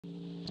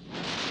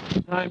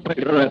time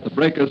later at the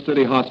Breakers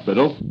City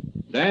Hospital,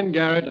 Dan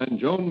Garrett and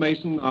Joan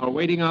Mason are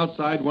waiting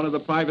outside one of the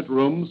private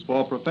rooms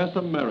for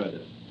Professor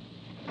Meredith.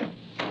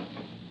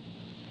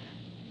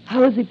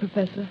 How is he,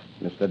 Professor?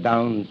 Mr.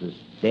 Downs is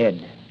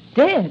dead.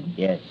 Dead?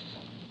 Yes.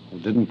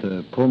 Well, didn't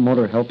the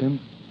pulmotor help him?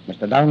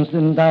 Mr. Downs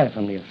didn't die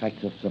from the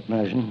effects of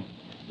submersion.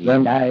 He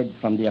died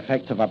from the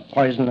effects of a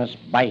poisonous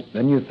bite.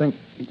 Then you think...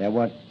 There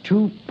were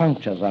 2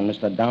 punctures on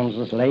Mr.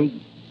 Downs' leg,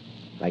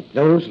 like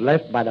those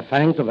left by the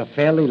fangs of a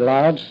fairly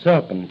large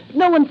serpent.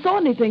 No one saw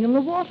anything in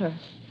the water.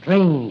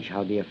 Strange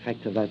how the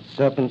effect of that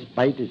serpent's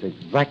bite is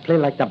exactly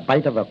like the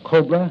bite of a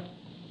cobra.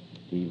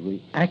 The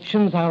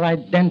reactions are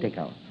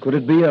identical. Could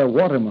it be a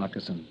water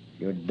moccasin?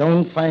 You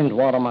don't find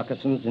water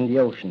moccasins in the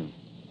ocean,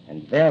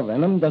 and their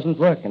venom doesn't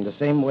work in the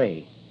same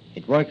way.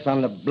 It works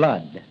on the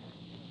blood.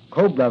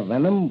 Cobra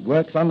venom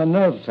works on the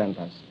nerve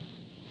centers,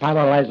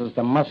 paralyzes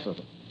the muscles,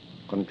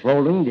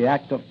 controlling the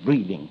act of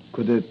breathing.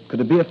 Could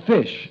it be a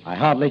fish? I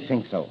hardly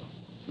think so.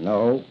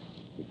 No.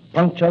 The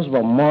punctures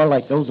were more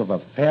like those of a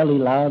fairly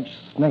large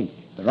snake.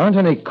 There aren't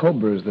any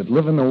cobras that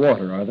live in the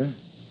water, are there?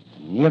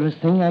 The nearest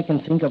thing I can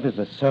think of is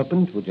a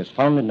serpent, which is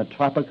found in the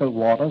tropical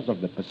waters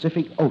of the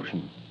Pacific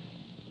Ocean.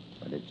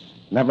 But it's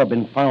never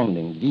been found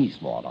in these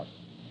waters.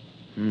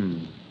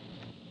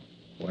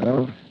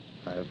 Well,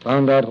 I've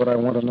found out what I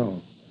want to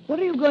know. What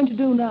are you going to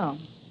do now?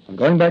 I'm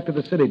going back to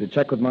the city to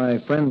check with my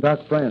friend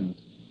Doc Franz.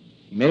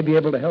 He may be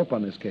able to help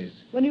on this case.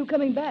 When are you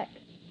coming back?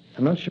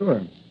 I'm not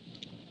sure.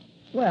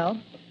 Well,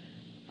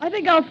 I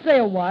think I'll stay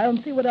a while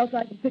and see what else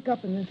I can pick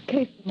up in this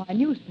case of my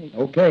newspaper.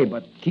 Okay,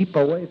 but keep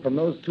away from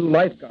those 2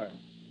 lifeguards.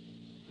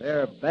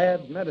 They're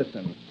bad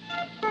medicine.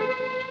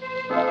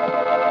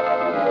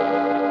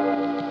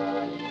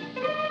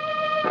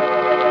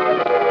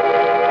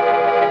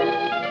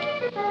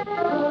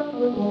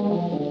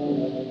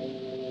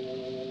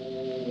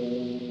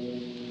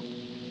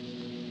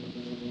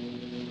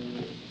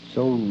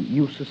 So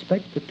you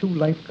suspect the 2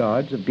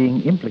 lifeguards of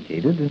being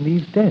implicated in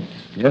these deaths?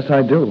 Yes,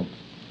 I do.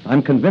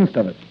 I'm convinced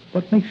of it.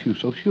 What makes you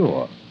so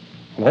sure?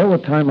 All the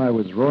time I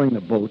was rowing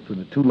the boat with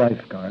the 2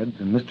 lifeguards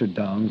and Mr.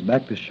 Downs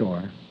back to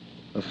shore,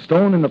 the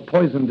stone in the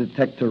poison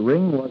detector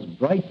ring was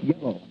bright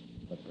yellow.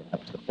 But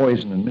perhaps the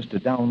poison in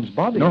Mr. Downs'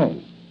 body... No.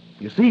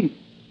 You see,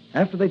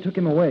 after they took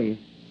him away,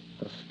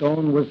 the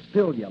stone was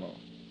still yellow.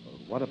 Well,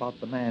 what about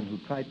the man who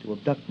tried to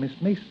abduct Miss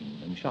Mason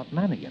and shot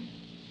Mannigan?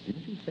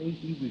 Didn't you say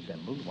he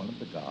resembled one of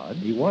the guards?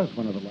 He was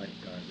one of the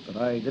lifeguards, but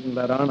I didn't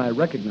let on I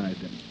recognized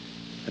him.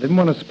 I didn't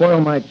want to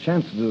spoil my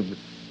chances of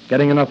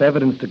getting enough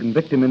evidence to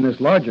convict him in this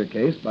larger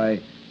case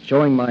by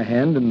showing my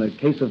hand in the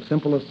case of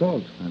simple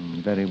assault.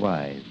 Very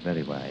wise,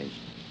 very wise.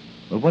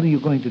 Well, what are you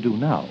going to do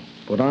now?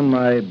 Put on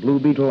my Blue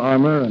Beetle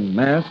armor and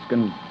mask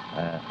and...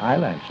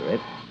 I'll answer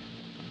it.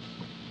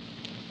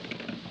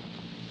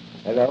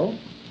 Hello?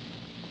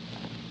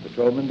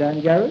 Patrolman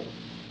Dan Garrett?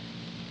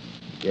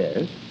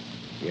 Yes.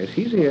 Yes,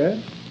 he's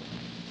here.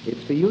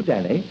 It's for you,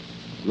 Danny.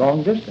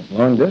 Long distance.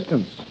 Long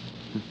distance?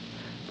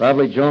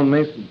 Probably Joan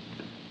Mason.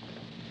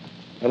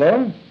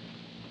 Hello?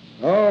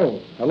 Oh,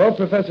 hello,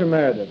 Professor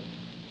Meredith.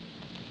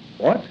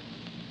 What?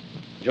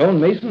 Joan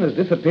Mason has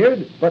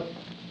disappeared? But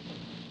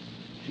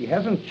she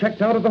hasn't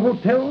checked out of the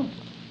hotel?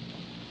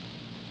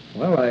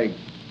 Well, I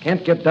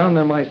can't get down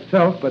there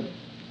myself, but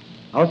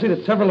I'll see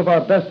that several of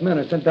our best men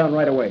are sent down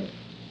right away.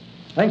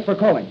 Thanks for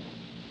calling.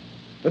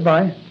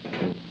 Goodbye.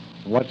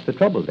 What's the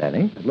trouble,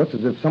 Danny? It looks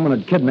as if someone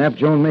had kidnapped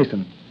Joan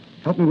Mason.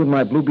 Help me with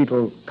my Blue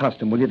Beetle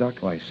costume, will you, Doc?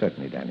 Why,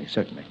 certainly, Danny,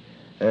 certainly.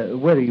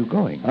 Where are you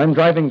going? I'm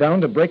driving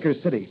down to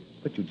Breakers City.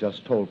 But you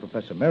just told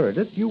Professor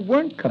Meredith you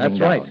weren't coming That's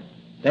down. right.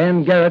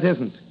 Dan Garrett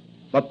isn't.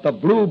 But the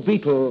Blue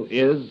Beetle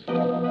is.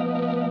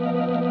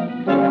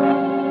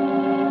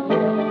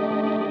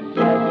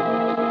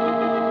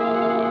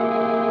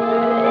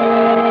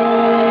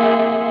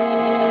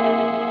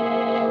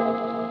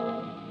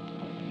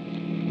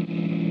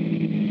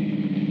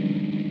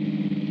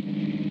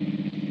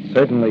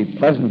 Certainly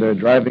pleasanter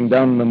driving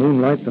down in the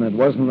moonlight than it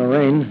was in the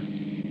rain.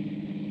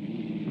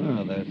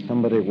 Oh, there's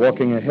somebody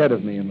walking ahead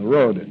of me in the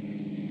road.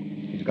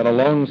 He's got a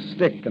long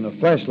stick and a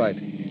flashlight.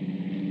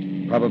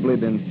 Probably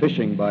been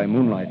fishing by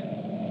moonlight.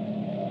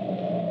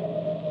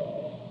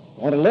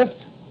 Want a lift?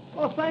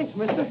 Oh, thanks,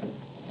 mister.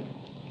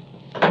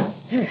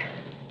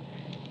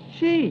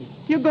 Gee,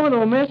 you going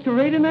to a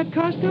masquerade in that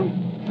costume?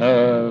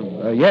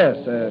 Yes,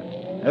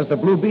 as the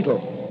Blue Beetle.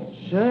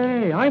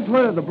 Say, I've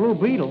heard of the Blue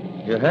Beetle.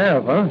 You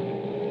have, huh?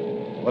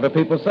 What do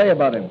people say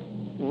about him?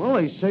 Well,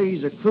 they say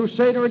he's a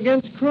crusader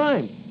against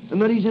crime,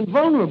 and that he's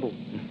invulnerable.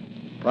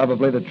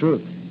 Probably the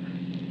truth.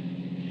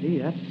 Gee,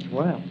 that's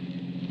swell.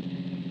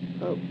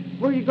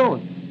 Where are you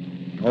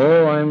going?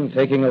 Oh, I'm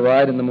taking a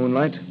ride in the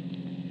moonlight.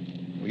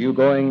 Were you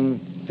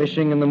going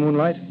fishing in the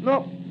moonlight?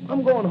 No,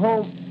 I'm going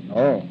home.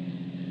 Oh.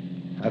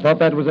 I thought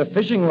that was a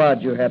fishing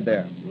rod you had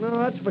there. No,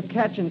 that's for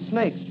catching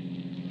snakes.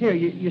 Here,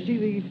 you see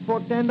the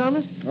forked end on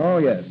it? Oh,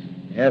 yes.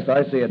 Yes,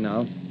 I see it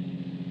now.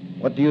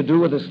 What do you do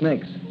with the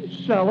snakes?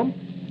 Sell them.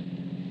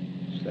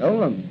 Sell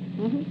them?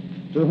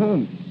 Mm-hmm. To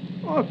whom?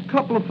 Oh, a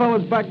couple of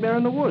fellas back there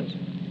in the woods.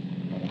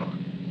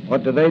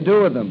 What do they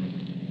do with them?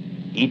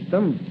 Eat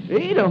them?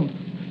 Eat 'em?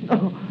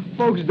 No,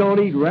 folks don't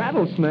eat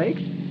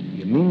rattlesnakes.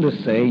 You mean to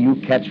say you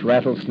catch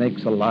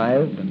rattlesnakes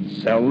alive and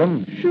sell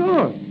them?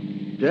 Sure.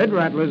 Dead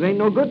rattlers ain't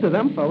no good to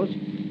them fellas.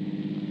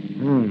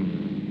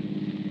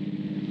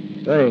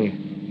 Say,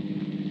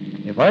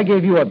 if I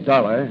gave you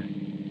 $1,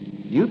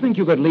 do you think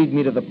you could lead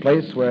me to the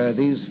place where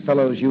these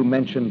fellows you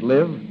mentioned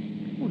live?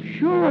 Well,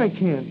 sure I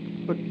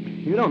can. But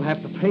you don't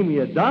have to pay me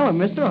 $1,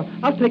 mister.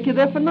 I'll take you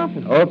there for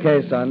nothing.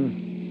 Okay,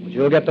 son. But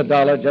you'll get the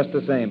 $1 just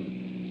the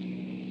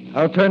same.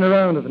 I'll turn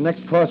around at the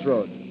next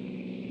crossroad.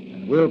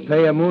 And we'll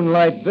pay a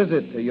moonlight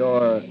visit to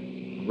your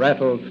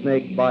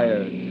rattlesnake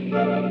buyers.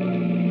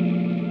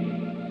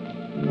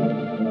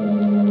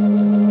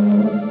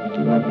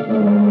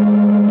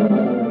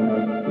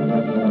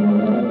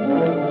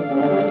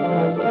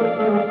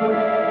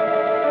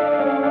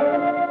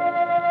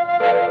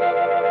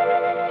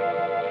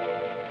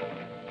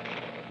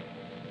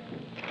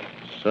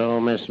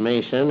 So, Miss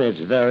Mason, it's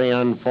very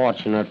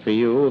unfortunate for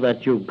you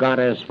that you got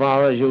as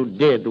far as you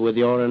did with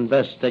your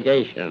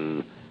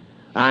investigation.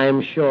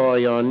 I'm sure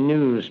your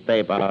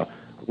newspaper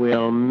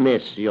will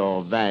miss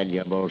your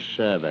valuable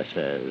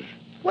services.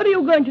 What are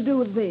you going to do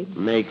with me?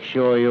 Make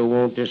sure you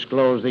won't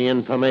disclose the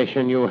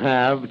information you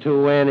have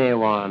to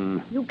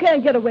anyone. You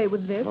can't get away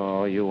with this.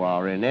 Oh, you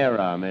are in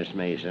error, Miss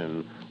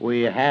Mason.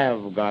 We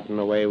have gotten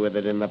away with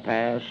it in the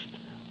past.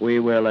 We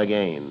will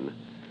again.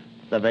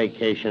 The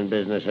vacation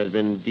business has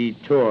been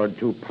detoured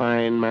to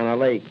Pine Manor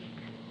Lake.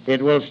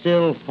 It will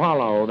still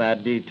follow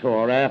that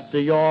detour after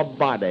your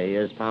body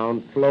is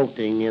found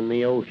floating in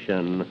the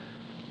ocean,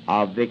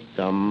 a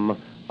victim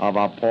of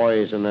a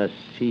poisonous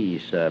sea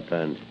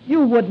serpent.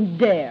 You wouldn't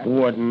dare.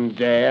 Wouldn't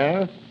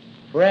dare?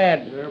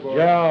 Fred,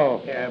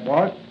 Joe. Yeah,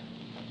 boss?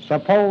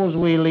 Suppose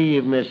we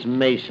leave Miss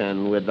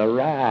Mason with the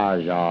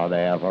Rajah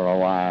there for a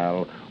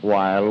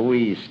while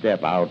we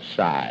step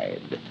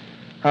outside.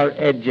 Her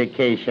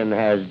education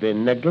has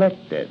been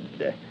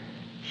neglected.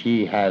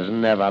 She has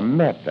never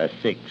met a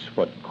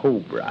 6-foot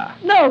cobra.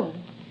 No.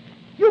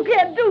 You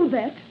can't do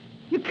that.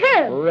 You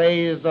can't.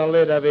 Raise the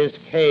lid of his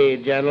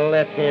cage and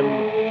let him...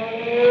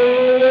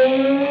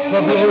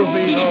 The Blue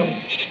Beetle.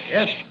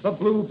 Yes, the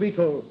Blue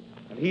Beetle.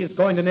 And he's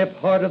going to nip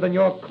harder than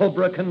your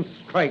cobra can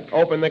strike.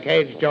 Open the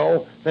cage,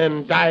 Joe,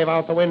 then dive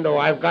out the window.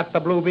 I've got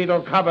the Blue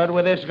Beetle covered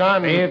with this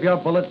gun. Save your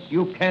bullets.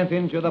 You can't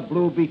injure the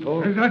Blue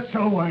Beetle. Is that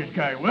so, wise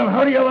guy? Well,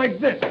 how do you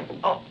like this?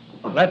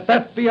 Let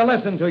that be a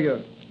lesson to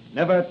you.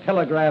 Never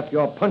telegraph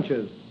your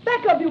punches.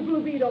 Back up, you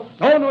Blue Beetle.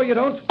 Oh, no, you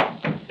don't.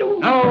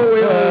 Now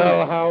we'll...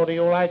 Well, how do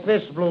you like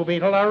this, Blue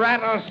Beetle? A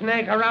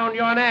rattlesnake around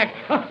your neck.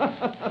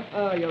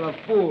 You're a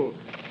fool.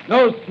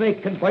 No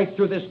snake can bite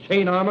through this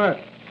chain armor.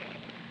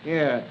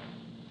 Here,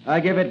 I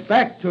give it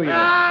back to you.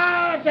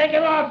 Ah, take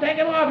him off.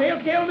 He'll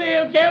kill me.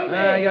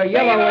 You're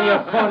yellow when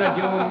you're cornered,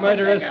 you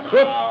murderous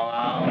crook.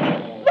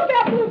 Look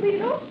out, Blue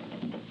Beetle.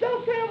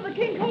 Don't trail the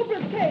King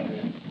Cobra's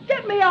cage.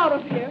 Get me out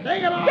of here.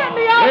 Take him off. Get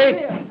me out Wait. of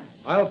here.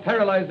 I'll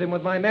paralyze him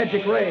with my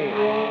magic ray.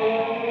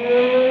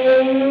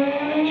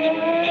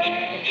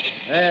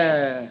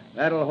 There,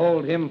 that'll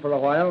hold him for a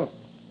while.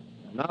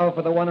 Now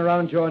for the one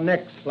around your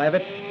neck,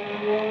 Slavitt.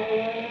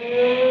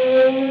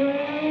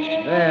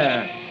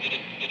 There.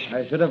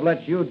 I should have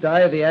let you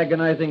die the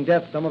agonizing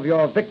death some of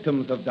your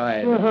victims have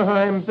died.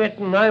 I'm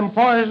bitten. I'm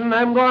poisoned.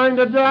 I'm going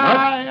to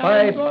die. Not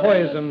by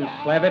poison,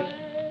 Slavitt.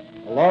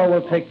 The law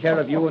will take care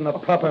of you in the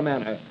proper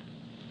manner.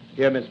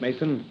 Here, Miss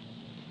Mason,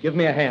 give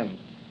me a hand.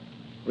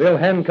 We'll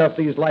handcuff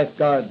these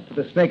lifeguards to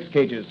the snake's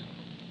cages.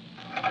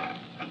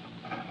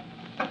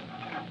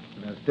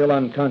 They're still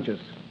unconscious.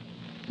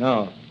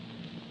 Now,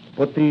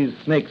 put these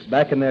snakes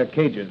back in their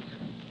cages.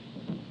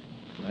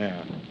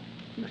 There.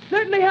 You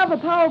certainly have a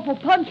powerful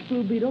punch,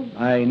 Blue Beetle.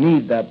 I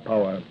need that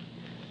power.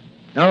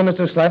 Now,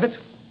 Mr. Slavitt,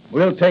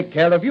 we'll take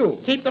care of you.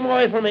 Keep them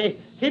away from me.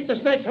 Keep the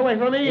snakes away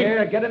from me.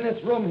 Here, get in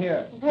this room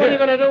here. What are you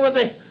going to do with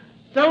me?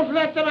 Don't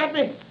let them at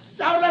me.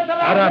 Don't let them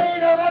Shut at me.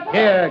 Don't let up. them...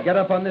 Here, get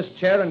up on this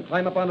chair and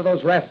climb up onto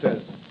those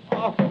rafters.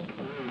 Oh,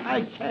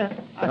 I can't.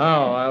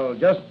 Now, I'll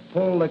just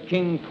pull the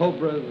King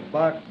Cobra's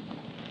box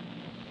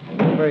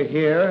over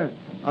here,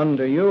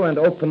 under you, and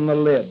open the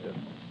lid.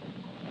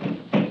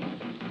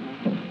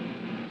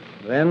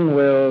 Then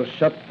we'll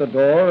shut the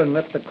door and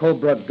let the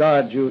Cobra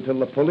guard you till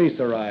the police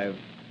arrive.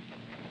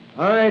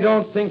 I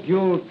don't think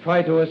you'll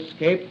try to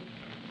escape.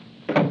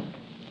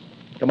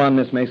 Come on,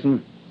 Miss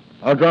Mason.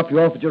 I'll drop you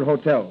off at your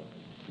hotel.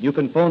 You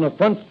can phone a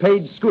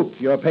front-page scoop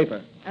to your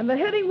paper. And the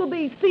heading will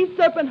be Sea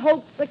Serpent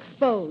Hoax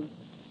Exposed.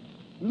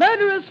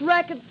 Murderous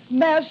racket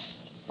smashed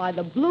by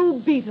the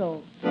Blue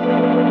Beetle.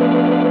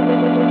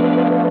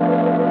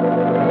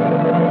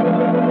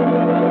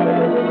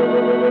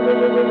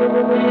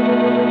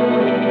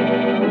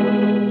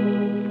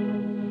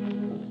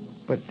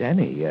 But,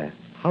 Danny,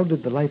 how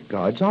did the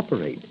lifeguards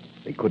operate?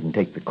 They couldn't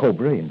take the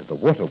cobra into the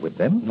water with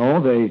them. No,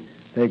 they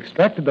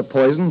extracted the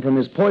poison from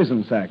his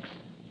poison sacs.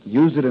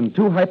 Used it in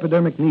 2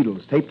 hypodermic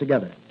needles taped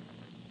together.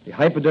 The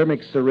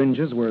hypodermic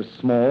syringes were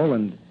small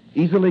and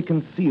easily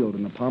concealed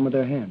in the palm of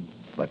their hand.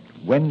 But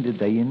when did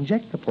they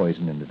inject the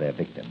poison into their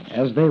victims?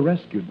 As they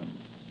rescued them.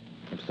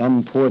 If If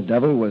some poor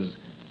devil was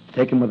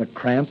taken with a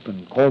cramp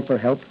and called for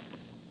help,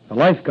 the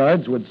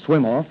lifeguards would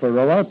swim off or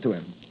row out to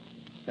him.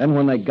 Then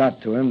when they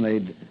got to him,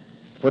 they'd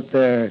put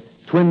their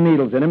twin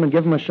needles in him and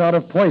give him a shot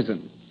of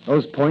poison.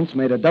 Those points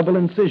made a double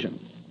incision.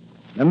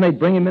 Then they'd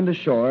bring him into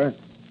shore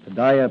to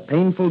die a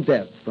painful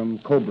death from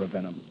cobra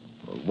venom.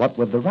 Well, what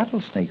were the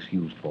rattlesnakes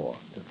used for?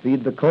 To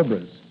feed the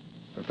cobras.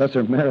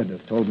 Professor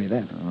Meredith told me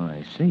that. Oh,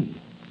 I see.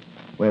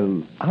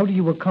 Well, how do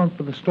you account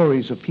for the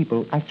stories of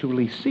people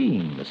actually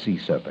seeing the sea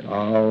serpent?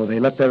 Oh, they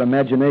let their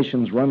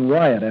imaginations run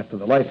riot after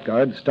the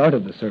lifeguards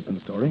started the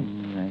serpent story.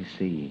 I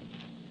see.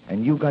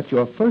 And you got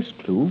your first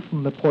clue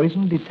from the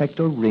poison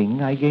detector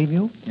ring I gave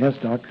you? Yes,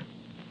 Doc.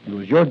 It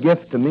was your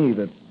gift to me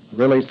that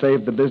really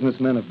saved the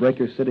businessmen of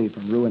Breaker City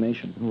from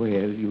ruination. Well,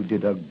 you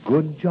did a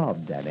good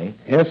job, Danny.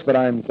 Yes, but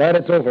I'm glad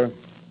it's over.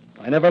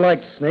 I never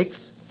liked snakes,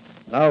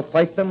 and I'll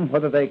fight them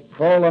whether they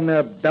crawl on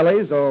their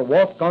bellies or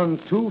walk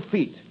on 2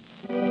 feet.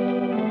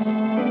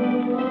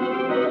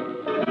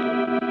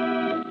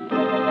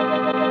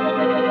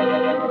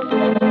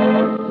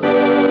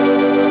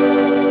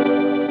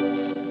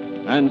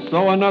 And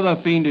so another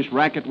fiendish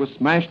racket was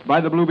smashed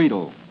by the Blue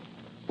Beetle.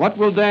 What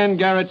will Dan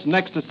Garrett's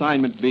next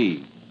assignment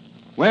be?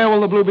 Where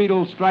will the Blue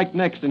Beetle strike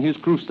next in his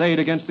crusade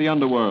against the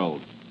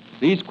underworld?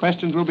 These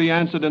questions will be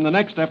answered in the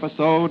next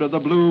episode of The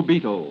Blue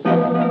Beetle.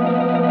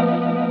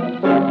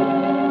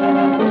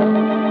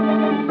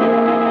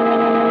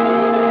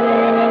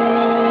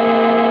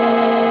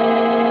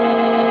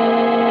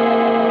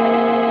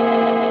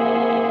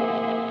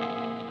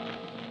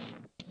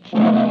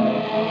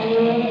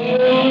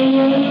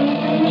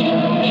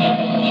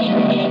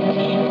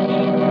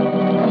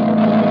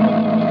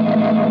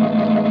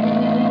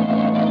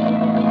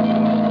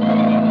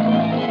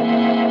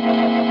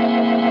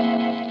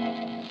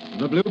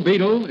 The Blue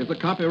Beetle is a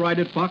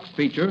copyrighted Fox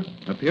feature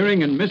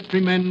appearing in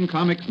Mystery Men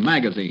Comics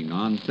magazine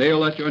on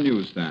sale at your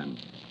newsstand.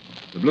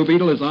 The Blue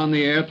Beetle is on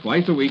the air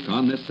twice a week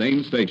on this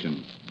same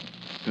station.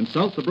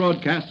 Consult the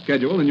broadcast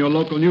schedule in your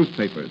local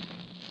newspapers.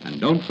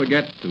 And don't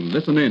forget to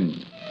listen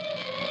in.